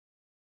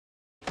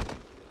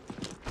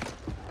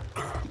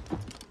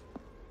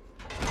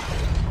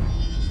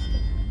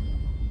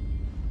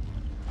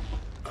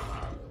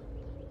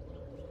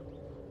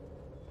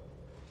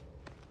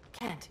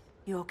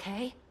You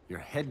okay? Your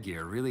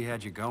headgear really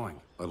had you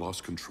going. I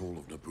lost control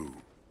of Naboo,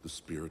 the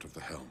spirit of the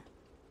helm.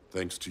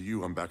 Thanks to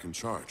you, I'm back in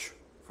charge.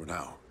 For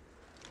now.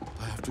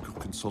 I have to go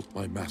consult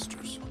my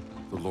masters,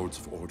 the Lords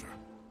of Order.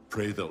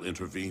 Pray they'll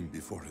intervene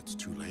before it's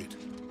too late.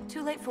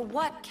 Too late for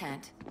what,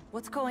 Kent?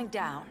 What's going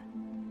down?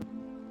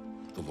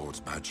 The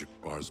Lord's magic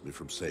bars me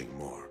from saying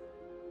more.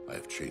 I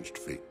have changed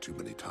fate too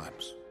many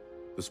times.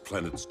 This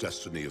planet's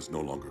destiny is no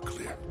longer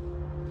clear.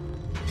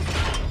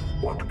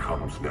 What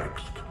comes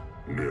next?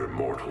 Mere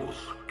mortals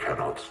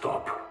cannot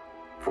stop.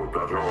 For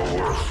better or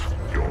worse,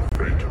 your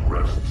fate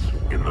rests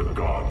in the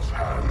gods'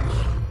 hands.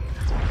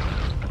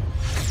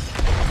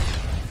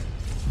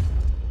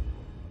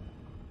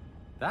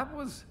 That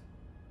was...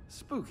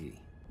 spooky.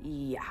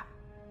 Yeah.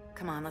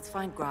 Come on, let's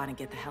find Grodd and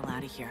get the hell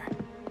out of here.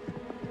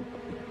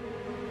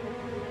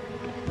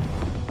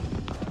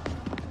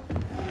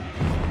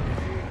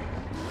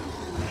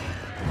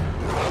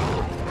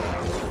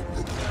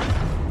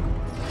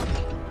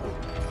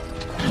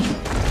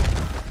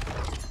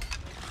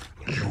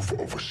 You've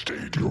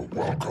overstayed your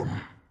welcome.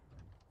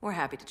 We're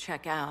happy to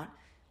check out,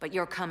 but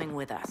you're coming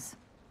with us.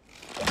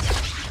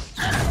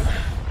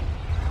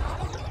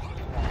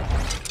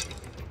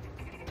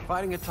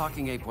 Fighting a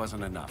talking ape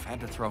wasn't enough. Had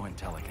to throw in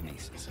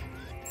telekinesis.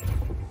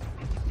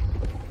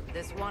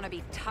 This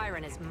wannabe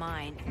tyrant is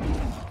mine.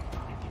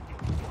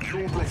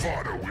 Your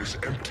bravado is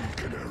empty,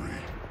 Canary.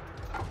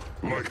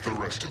 Like the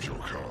rest of your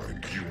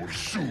kind, you will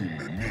soon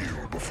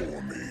kneel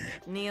before me.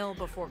 Kneel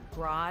before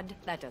Grodd?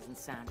 That doesn't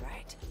sound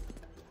right.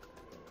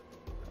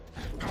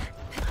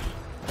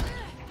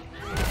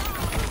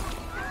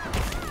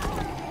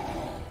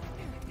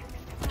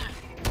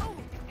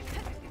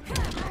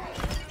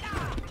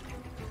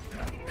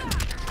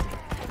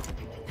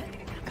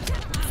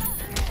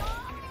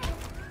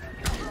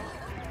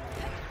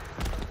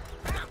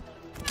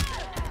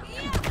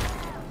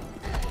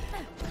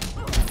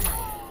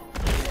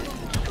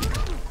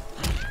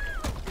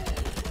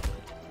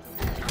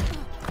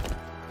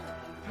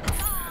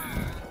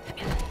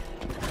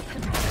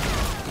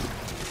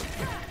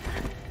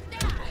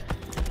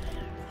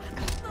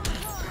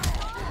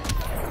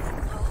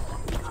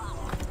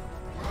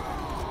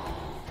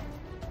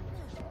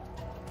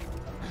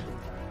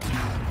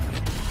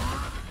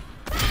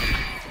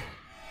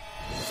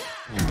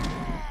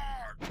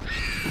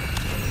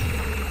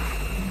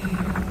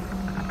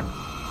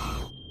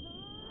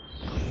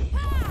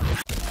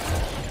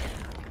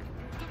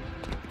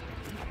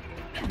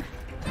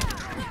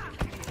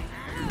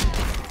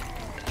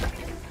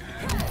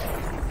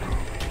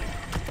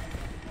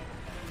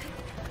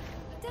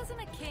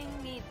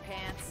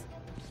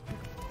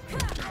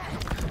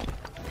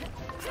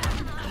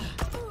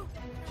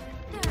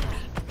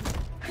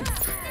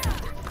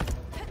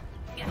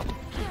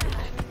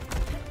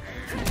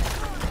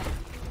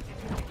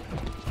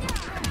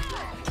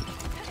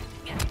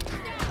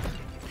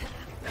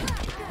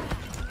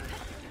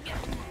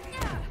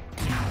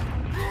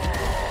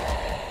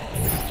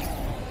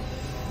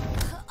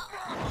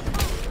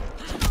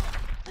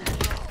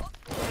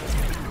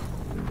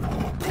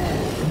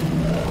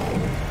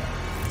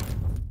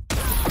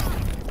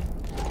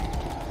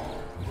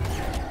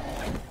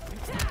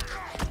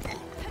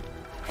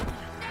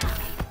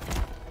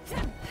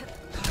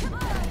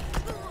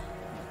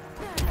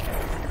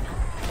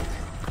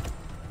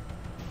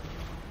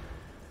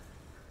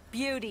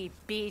 Beauty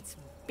beats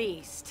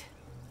beast.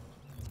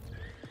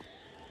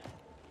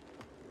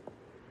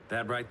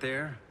 That right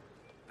there,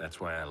 that's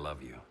why I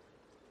love you.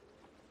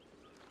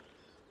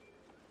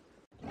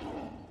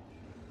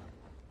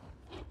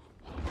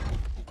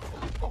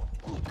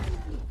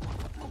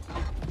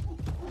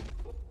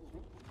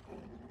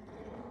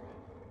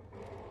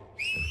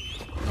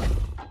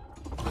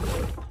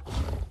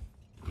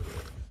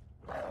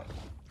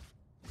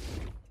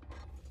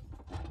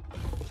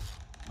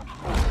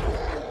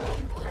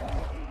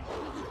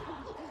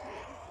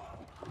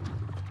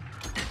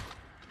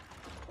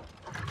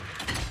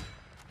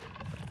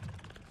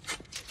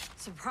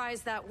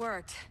 Surprised that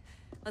worked.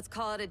 Let's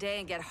call it a day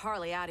and get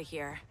Harley out of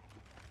here.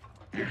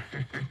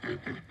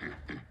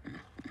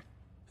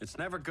 It's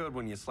never good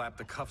when you slap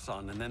the cuffs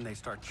on and then they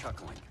start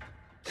chuckling.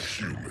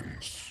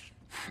 Humans.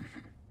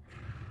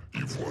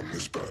 You've won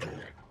this battle,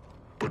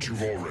 but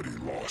you've already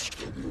lost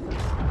the war.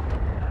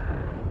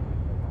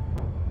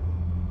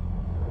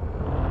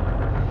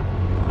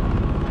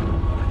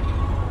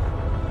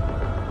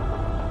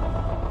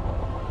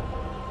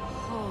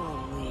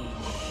 Holy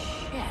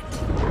shit.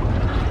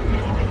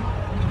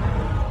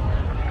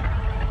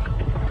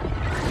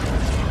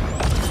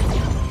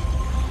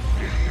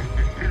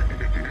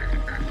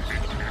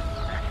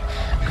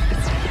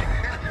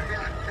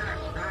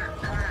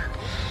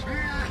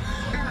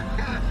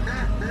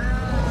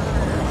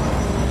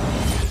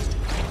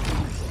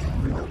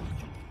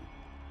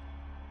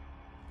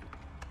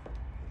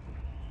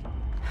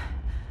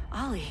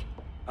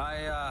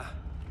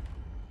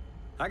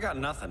 I got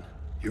nothing.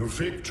 Your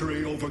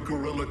victory over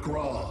Gorilla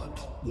Grodd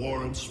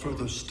warrants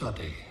further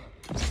study.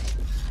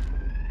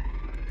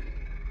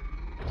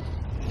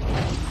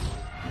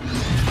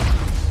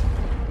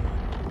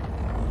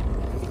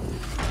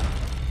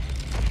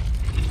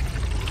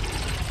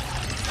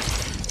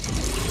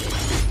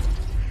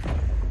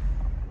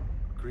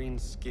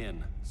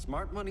 skin.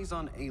 Smart money's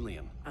on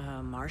alien.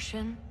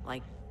 Martian?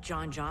 Like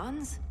John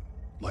Johns?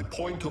 My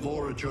point of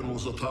origin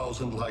was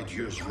 1,000 light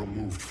years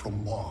removed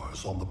from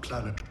Mars on the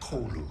planet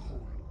Kolu.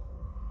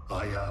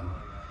 I am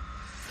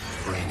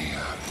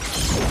Brainiac.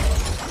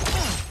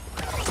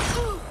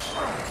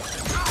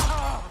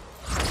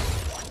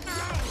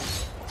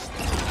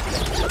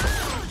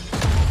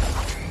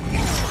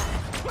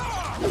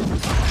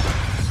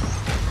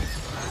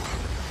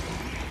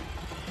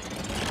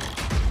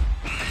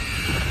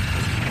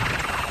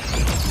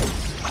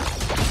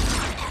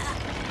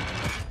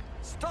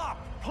 Stop,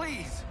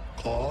 please!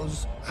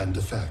 Cause and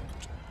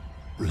effect.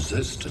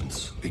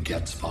 Resistance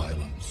begets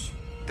violence.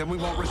 Then we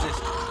won't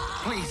resist.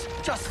 Please,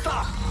 just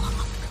stop!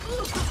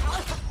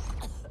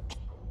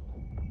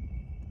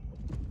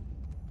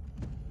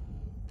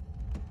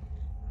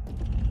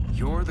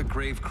 You're the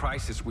grave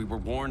crisis we were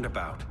warned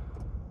about.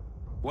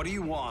 What do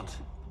you want?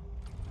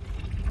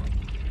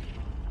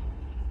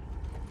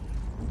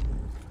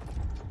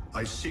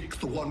 I seek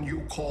the one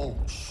you call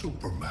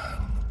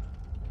Superman.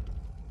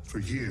 For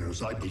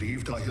years, I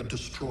believed I had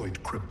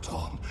destroyed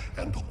Krypton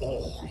and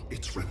all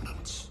its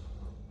remnants.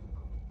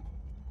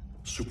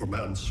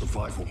 Superman's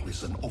survival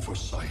is an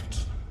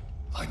oversight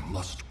I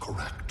must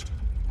correct.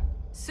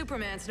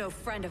 Superman's no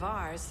friend of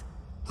ours.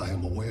 I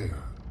am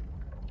aware.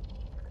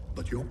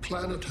 But your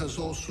planet has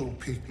also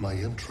piqued my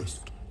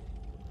interest.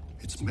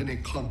 Its many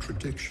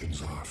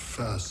contradictions are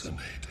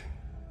fascinating.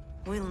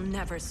 We'll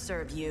never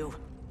serve you.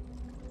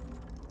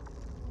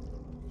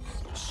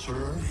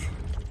 Serve?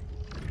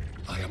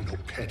 I am no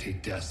petty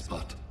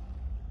despot.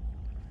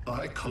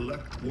 I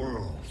collect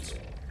worlds,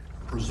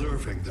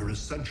 preserving their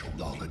essential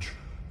knowledge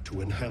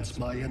to enhance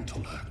my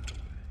intellect.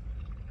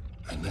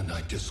 And then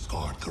I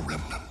discard the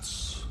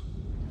remnants.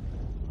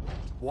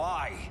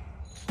 Why?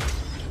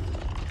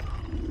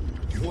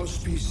 Your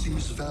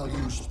species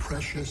values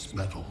precious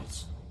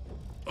metals,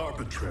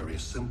 arbitrary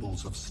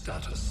symbols of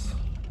status.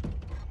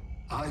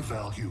 I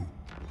value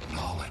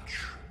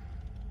knowledge.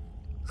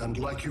 And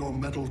like your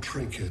metal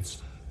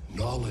trinkets,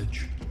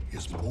 knowledge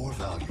is more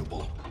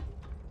valuable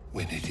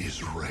when it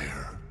is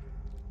rare.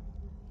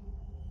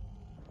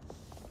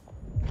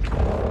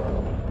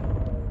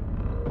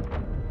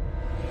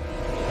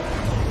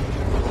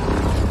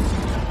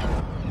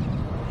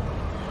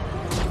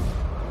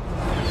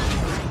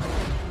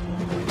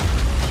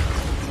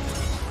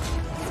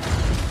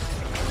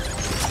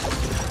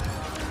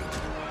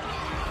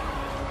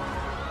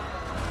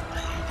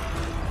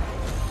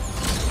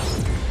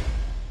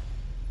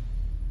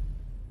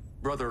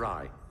 Brother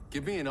Eye,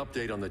 give me an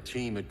update on the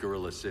team at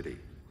Gorilla City.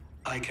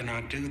 I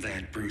cannot do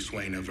that, Bruce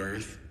Wayne of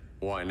Earth.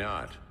 Why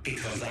not?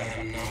 Because I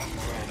am not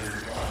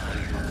Brother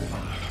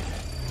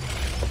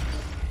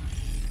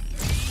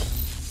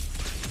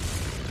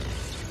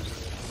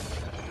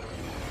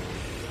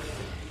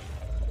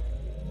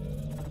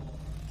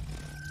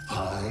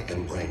I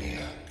am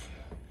Brainiac.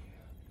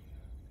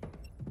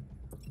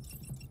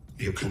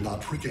 You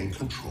cannot regain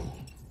control.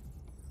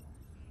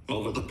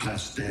 Over the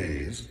past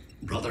days,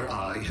 Brother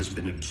Eye has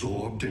been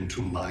absorbed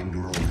into my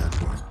neural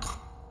network.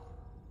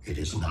 It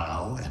is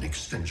now an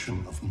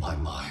extension of my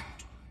mind.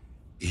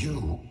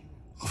 You,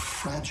 a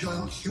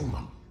fragile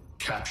human,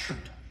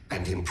 captured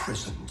and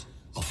imprisoned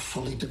a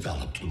fully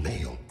developed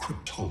male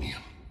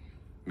Kryptonian.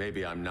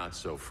 Maybe I'm not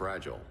so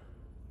fragile.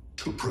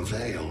 To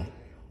prevail,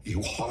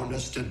 you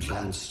harnessed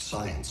advanced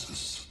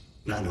sciences,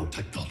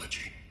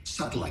 nanotechnology,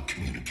 satellite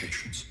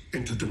communications,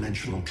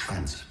 interdimensional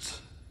transit.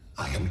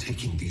 I am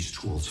taking these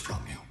tools from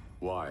you.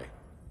 Why?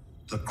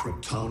 The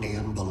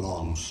Kryptonian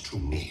belongs to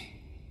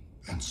me.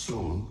 And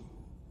soon,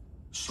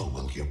 so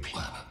will your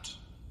planet.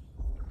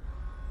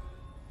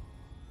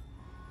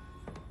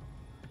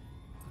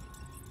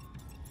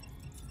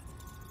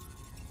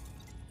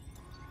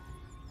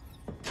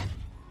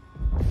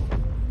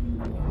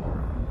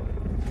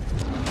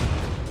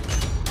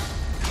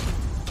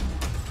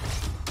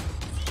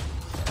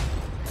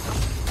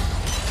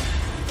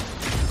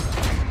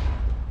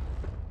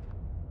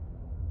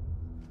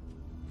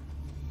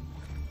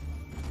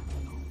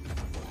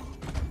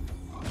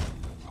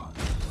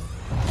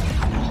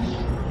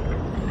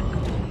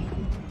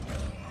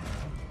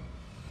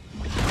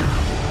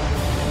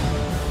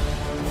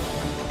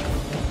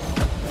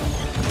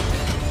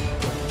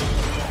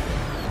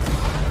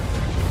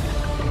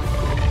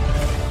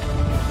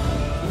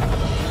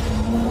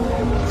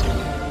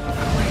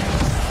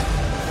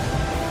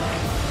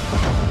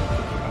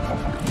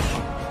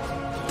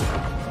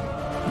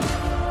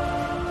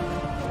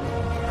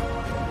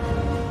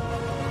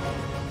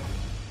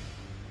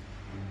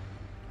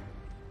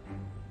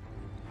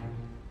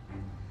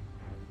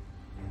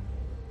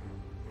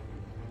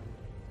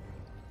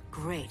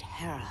 Great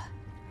Hera.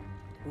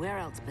 Where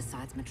else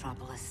besides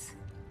Metropolis?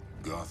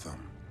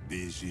 Gotham,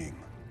 Beijing,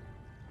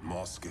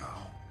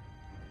 Moscow.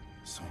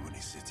 So many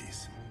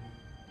cities.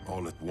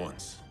 All at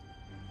once.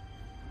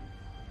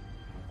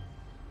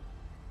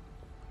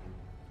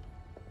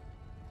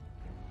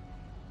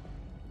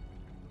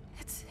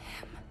 It's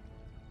him.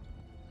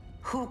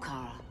 Who,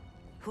 Kara?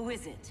 Who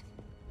is it?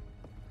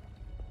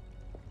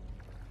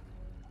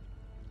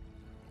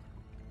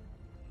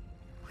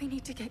 We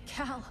need to get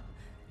Cal.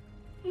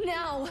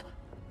 Now!